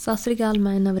ਸਤਿ ਸ੍ਰੀ ਅਕਾਲ,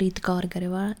 ਮੈਂ ਨਵਰੀਤ ਕੌਰ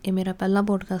ਗਰੇਵਾਲ। ਇਹ ਮੇਰਾ ਪਹਿਲਾ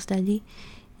ਪੋਡਕਾਸਟ ਹੈ ਜੀ।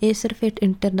 ਇਹ ਸਿਰਫ ਇੱਕ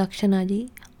ਇੰਟਰੋਡਕਸ਼ਨ ਹੈ ਜੀ।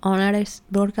 ਆਉਣ ਵਾਲੇ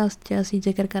ਪੋਡਕਾਸਟ 'ਚ ਅਸੀਂ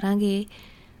ਜ਼ਿਕਰ ਕਰਾਂਗੇ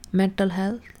ਮੈਂਟਲ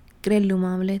ਹੈਲਥ, ਘਰੇਲੂ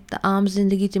ਮਾਮਲੇ ਤਾਂ ਆਮ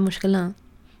ਜ਼ਿੰਦਗੀ 'ਚ ਮੁਸ਼ਕਿਲਾਂ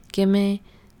ਕਿਵੇਂ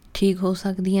ਠੀਕ ਹੋ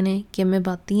ਸਕਦੀਆਂ ਨੇ, ਕਿਵੇਂ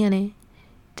ਵੱਧਦੀਆਂ ਨੇ,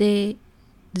 ਅਤੇ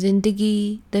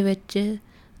ਜ਼ਿੰਦਗੀ ਦੇ ਵਿੱਚ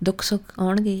ਦੁੱਖ ਸੁੱਖ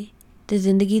ਆਉਣਗੇ ਅਤੇ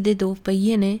ਜ਼ਿੰਦਗੀ ਦੇ ਦੋ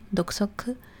ਪਹੀਏ ਨੇ, ਦੁੱਖ ਸੁੱਖ,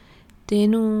 ਅਤੇ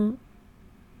ਇਹਨੂੰ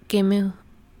ਕਿਵੇਂ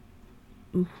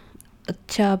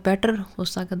ਅੱਛਾ ਬੈਟਰ ਹੋ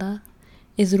ਸਕਦਾ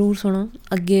ਇਹ ਜ਼ਰੂਰ ਸੁਣੋ।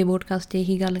 ਅੱਗੇ ਪੋਡਕਾਸਟ 'ਚ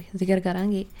ਇਹੀ ਗੱਲ ਜ਼ਿਕਰ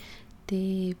ਕਰਾਂਗੇ ਅਤੇ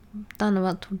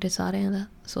ਧੰਨਵਾਦ ਤੁਹਾਡੇ ਸਾਰਿਆਂ ਦਾ।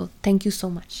 ਸੋ thank you so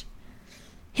much.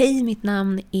 Hej, mitt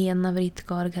namn är Navrit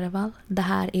Gargarwal. Det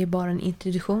här är bara en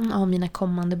introduktion av mina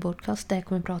kommande podcast där jag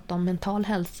kommer prata om mental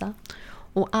hälsa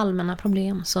och allmänna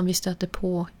problem som vi stöter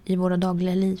på i våra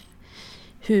dagliga liv.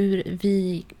 Hur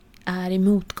vi är i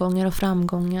motgångar och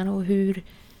framgångar och hur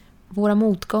våra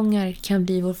motgångar kan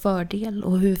bli vår fördel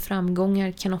och hur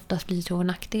framgångar kan oftast bli till vår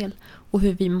nackdel och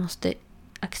hur vi måste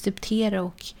acceptera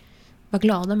och vara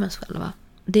glada med oss själva.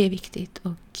 Det är viktigt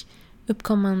och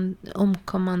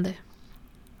omkommande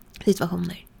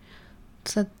situationer.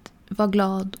 Så att var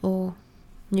glad och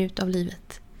njut av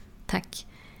livet. Tack.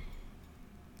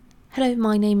 Hello,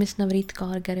 my name is Navrit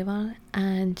Gargarwal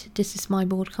and this is my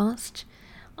podcast.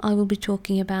 I will be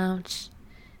talking about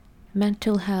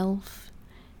mental health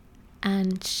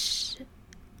and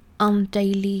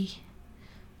daily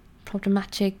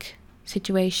problematic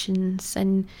situations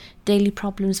and daily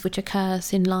problems which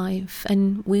occurs in life,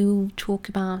 and we will talk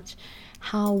about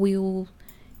how we will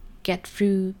get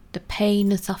through the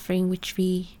pain and suffering which we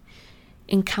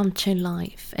encounter in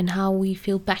life and how we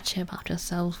feel better about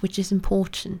ourselves, which is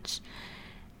important.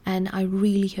 And I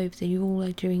really hope that you all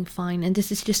are doing fine, and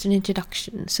this is just an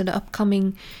introduction, so the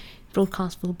upcoming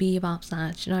broadcast will be about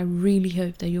that, and I really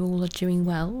hope that you all are doing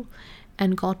well,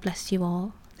 and God bless you all.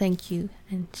 Thank you,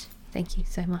 and thank you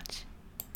so much.